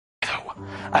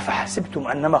أفحسبتم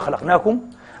أنما خلقناكم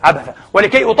عبثا.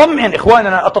 ولكي أطمئن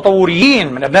إخواننا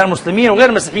التطوريين من أبناء المسلمين وغير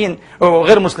المسيحيين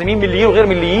وغير مسلمين، مليين وغير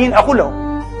مليين، أقول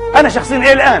لهم أنا شخصيا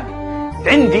إلى الآن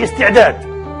عندي استعداد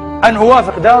أن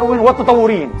أوافق داروين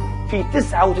والتطوريين في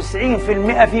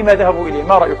 99% فيما ذهبوا إليه.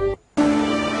 ما رأيكم؟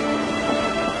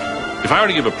 If I were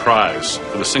to give a prize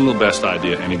for the single best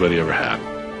idea anybody ever had,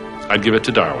 I'd give it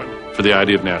to Darwin for the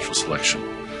idea of natural selection.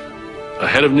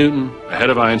 Ahead of Newton, ahead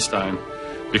of Einstein,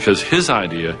 because his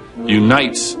idea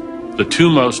unites the two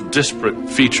most disparate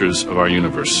features of our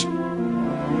universe.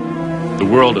 The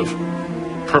world of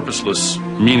purposeless,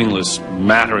 meaningless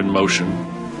matter and motion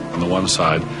on the one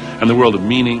side, and the world of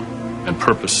meaning and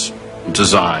purpose and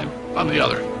design on the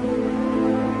other.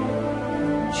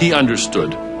 He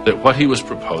understood that what he was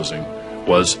proposing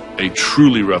was a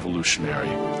truly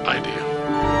revolutionary idea.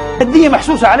 الدين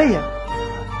محسوسة عليها.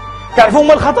 تعرفون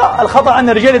ما الخطأ؟ الخطأ أن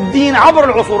رجال الدين عبر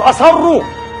العصور أصروا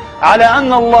على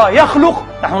أن الله يخلق،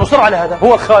 نحن نصر على هذا،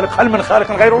 هو الخالق، هل من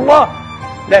خالق غير الله؟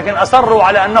 لكن أصروا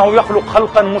على أنه يخلق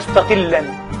خلقا مستقلا،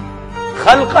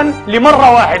 خلقا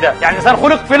لمرة واحدة، يعني الإنسان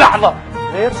خلق في لحظة.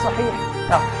 غير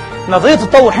صحيح. نظرية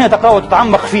التطور حين تقرأ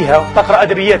وتتعمق فيها وتقرأ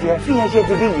أدبياتها فيها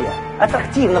جاذبية،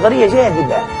 أتراكتيف، نظرية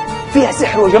جاذبة، فيها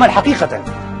سحر وجمال حقيقة.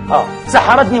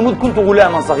 سحرتني منذ كنت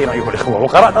غلاما صغيرا أيها الإخوة،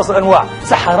 وقرأت أصل أنواع.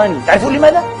 سحرني، تعرفون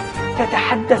لماذا؟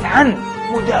 تتحدث عن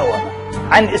مداومة،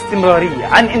 عن استمرارية،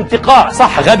 عن انتقاء،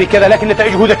 صح غبي كذا لكن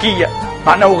نتائجه ذكية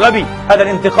مع أنه غبي، هذا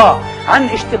الانتقاء، عن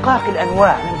اشتقاق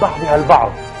الأنواع من بعضها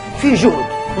البعض، في جهد،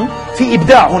 في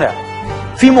إبداع هنا،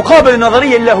 في مقابل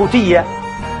النظرية اللاهوتية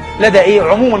لدى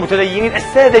عموم المتدينين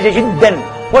الساذجة جدا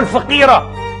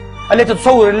والفقيرة التي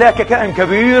تصور الله ككائن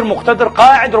كبير مقتدر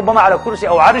قاعد ربما على كرسي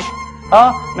أو عرش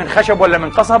من خشب ولا من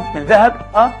قصب من ذهب،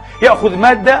 يأخذ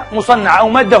مادة مصنعة أو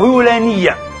مادة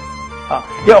هيولانية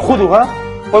يأخذها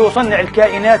ويصنع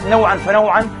الكائنات نوعا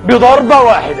فنوعا بضربة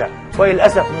واحدة.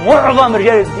 وللأسف معظم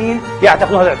رجال الدين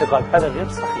يعتقدون هذا الاعتقاد، هذا غير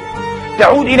صحيح.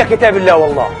 تعود إلى كتاب الله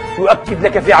والله يؤكد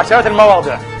لك في عشرات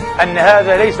المواضع أن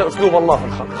هذا ليس أسلوب الله في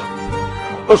الخلق.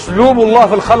 أسلوب الله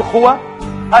في الخلق هو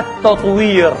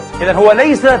التطوير. إذن هو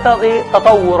ليس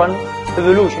تطورا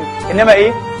evolution، إنما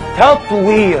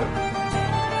تطوير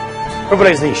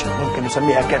civilization ممكن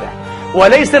نسميها كذا،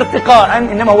 وليس ارتقاء،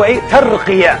 إنما هو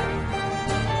ترقية.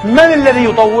 من الذي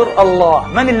يطور؟ الله.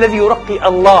 من الذي يرقي؟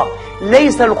 الله.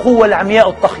 ليس القوة العمياء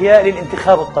الطخياء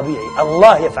للانتخاب الطبيعي،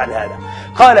 الله يفعل هذا.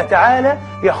 قال تعالى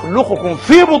يخلقكم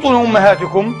في بطون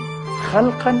أمهاتكم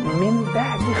خلقا من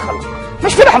بعد خلق،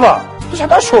 مش في لحظة،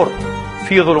 9 أشهر،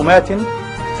 في ظلمات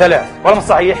 3. ولا مش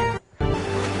صحيح؟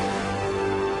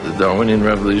 The Darwinian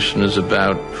revolution is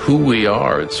about who we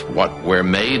are. It's what we're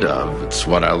made of. It's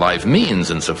what our life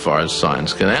means insofar as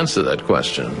science can answer that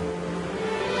question.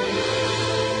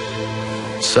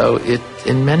 So it,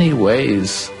 in many ways,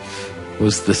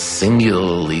 was the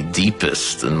singularly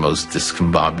deepest and most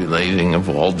discombobulating of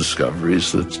all discoveries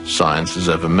that science has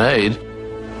ever made.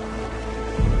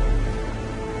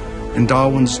 In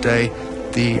Darwin's day,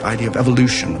 the idea of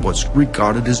evolution was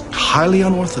regarded as highly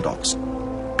unorthodox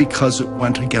because it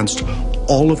went against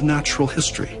all of natural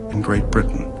history in Great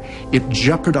Britain. It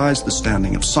jeopardized the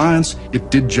standing of science. It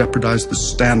did jeopardize the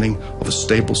standing of a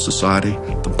stable society,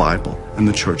 the Bible, and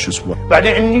the Church as well.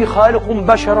 بعدين إني خالق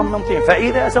بشرا من طين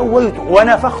فإذا سويته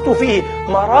ونفخت فيه،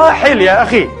 مراحل يا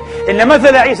أخي. إن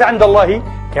مثل عيسى عند الله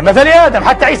كمثل آدم،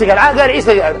 حتى عيسى قال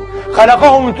عيسى لآدم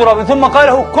خلقه من تراب ثم قال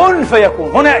له كن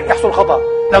فيكون. هنا يحصل خطأ،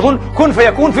 نقول كن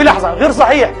فيكون في لحظة، غير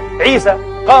صحيح. عيسى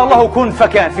قال الله كن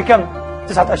فكان في كم؟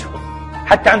 9 أشهر.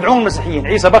 حتى عند عموم المسيحيين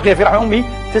عيسى بقي في رحم أمه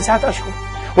 9 أشهر.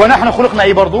 ونحن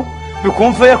خلقنا برضو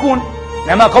بكون فيكون.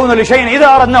 إنما قولنا لشيء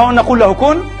إذا أردناه أن نقول له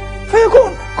كن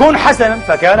فيكون. كن حسنا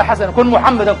فكان حسنا، كن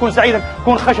محمدا، كن سعيدا،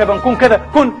 كن خشبا، كن كذا،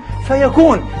 كن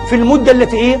فيكون في المدة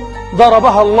التي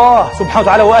ضربها الله سبحانه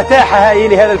وتعالى وأتاحها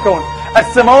لهذا الكون.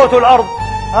 السماوات والأرض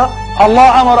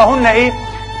الله أمرهن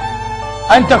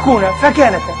أن تكون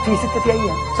فكانتا في 6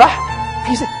 أيام، صح؟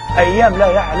 في 6 أيام لا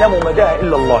يعلم مداها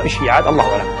إلا الله. إيش هي عاد؟ الله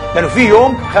أعلم، لأنه في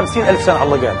يوم 50,000 سنة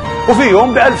الله قال، وفي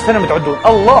يوم ب1000 سنة متعدون،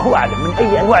 الله أعلم من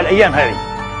أي أنواع الأيام هذه.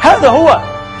 هذا هو.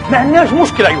 ما عندناش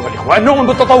مشكلة أيها الإخوة أن نؤمن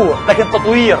بالتطور، لكن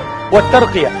التطوير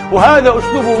والترقية، وهذا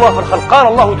أسلوب الله في الخلق. قال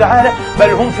الله تعالى بل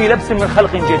هم في لبس من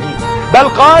خلق جديد، بل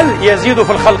قال يزيد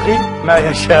في الخلق ما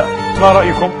يشاء. ما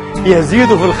رأيكم؟ يزيد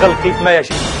في الخلق ما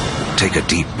يشاء. Take a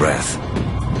deep breath,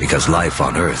 because life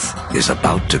on Earth is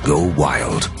about to go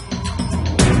wild.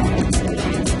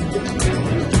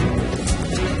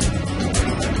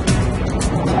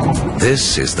 This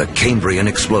is the Cambrian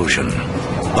explosion,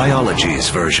 biology's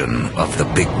version of the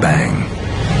Big Bang.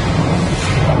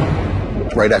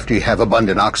 Right after you have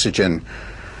abundant oxygen,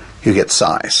 you get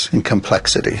size and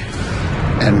complexity.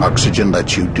 And oxygen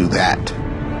lets you do that.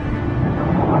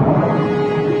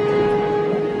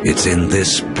 It's in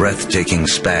this breathtaking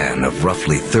span of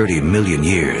roughly 30 million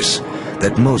years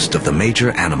that most of the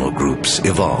major animal groups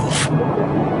evolve.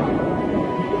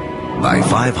 By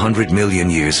 500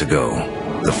 million years ago,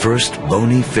 the first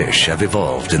bony fish have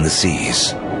evolved in the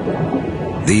seas.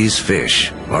 These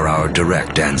fish are our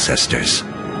direct ancestors.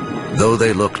 Though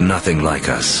they look nothing like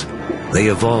us, they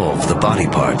evolved the body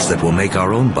parts that will make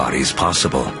our own bodies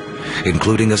possible,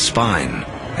 including a spine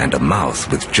and a mouth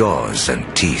with jaws and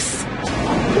teeth.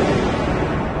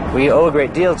 We owe a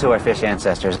great deal to our fish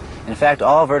ancestors. In fact,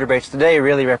 all vertebrates today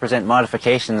really represent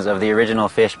modifications of the original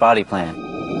fish body plan.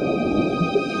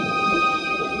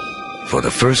 For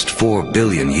the first 4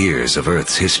 billion years of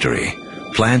Earth's history,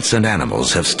 plants and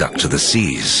animals have stuck to the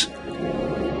seas.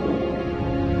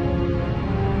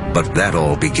 But that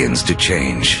all begins to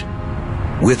change.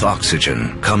 With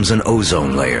oxygen comes an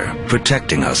ozone layer,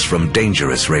 protecting us from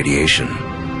dangerous radiation.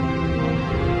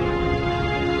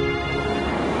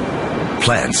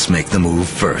 Plants make the move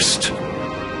first.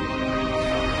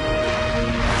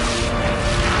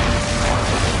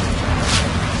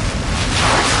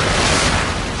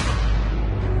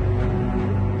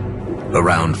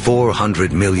 Around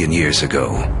 400 million years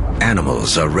ago,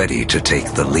 animals are ready to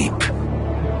take the leap.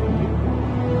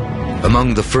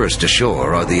 Among the first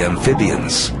ashore are the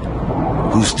amphibians,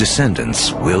 whose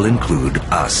descendants will include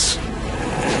us.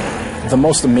 The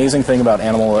most amazing thing about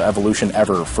animal evolution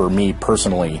ever, for me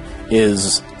personally,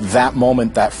 is that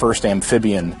moment that first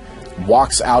amphibian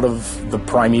walks out of the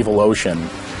primeval ocean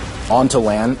onto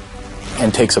land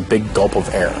and takes a big gulp of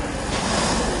air.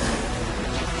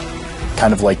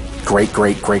 Kind of like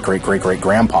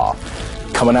great-great-great-great-great-great-grandpa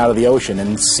coming out of the ocean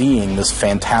and seeing this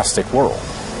fantastic world.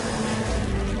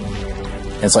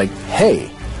 And it's like, hey,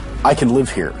 I can live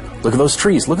here. Look at those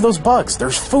trees, look at those bugs,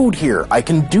 there's food here, I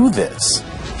can do this.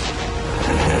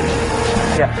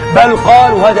 بل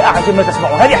قالوا هذا أعجب ما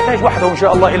تسمعون. هذا يحتاج وحده إن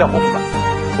شاء الله إلى خطبة.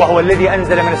 وهو الذي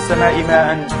أنزل من السماء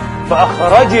ماء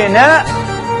فأخرجنا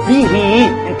به،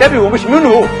 انتبهوا مش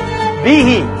منه،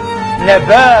 به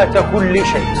نبات كل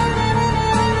شيء.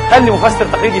 خلي مفسر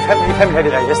تقليدي يفهم هذه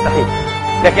الآية، يستحيل.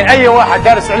 لكن أي واحد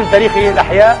دارس علم تاريخي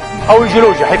الأحياء أو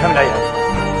الجيولوجيا حيفهم الآية هذه.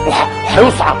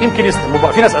 وحيصعق يمكن يسلم،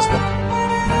 وبقى في ناس أسلم.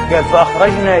 قال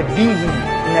فأخرجنا به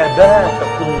نبات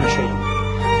كل شيء.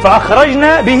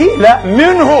 فأخرجنا به لا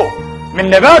منه، من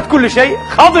نبات كل شيء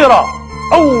خضرة.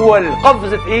 أول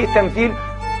قفزة تمثيل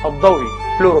الضوئي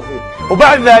كلوروفيل.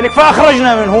 وبعد ذلك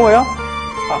فأخرجنا منه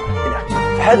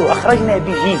هذا أخرجنا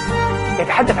به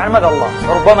يتحدث عن ماذا الله؟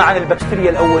 ربما عن البكتيريا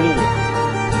الأولية.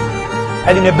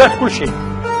 هذه نبات كل شيء،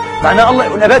 معناه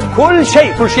الله نبات كل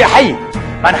شيء، كل شيء حي.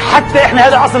 معناه حتى إحنا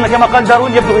هذا أصلنا كما قال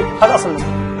داروين، يبدو هذا أصلنا.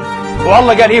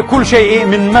 والله قال كل شيء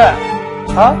من ماء.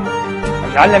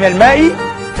 جعلنا من الماء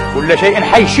كل شيء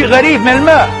حي، شيء غريب من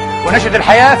الماء، ونشأت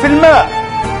الحياة في الماء،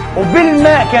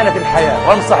 وبالماء كانت الحياة.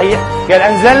 وهم صحيح قال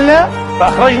أنزلنا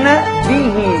فأخرجنا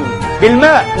به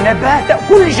بالماء نبات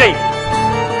كل شيء.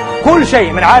 كل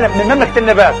شيء من عالم، من مملكة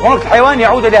النبات ومملكة الحيوان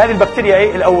يعود إلى هذه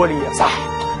البكتيريا الأولية. صح،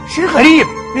 شيء غريب.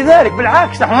 لذلك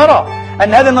بالعكس نحن نرى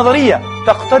أن هذه النظرية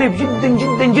تقترب جدا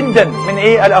جدا جدا من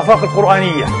الآفاق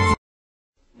القرآنية.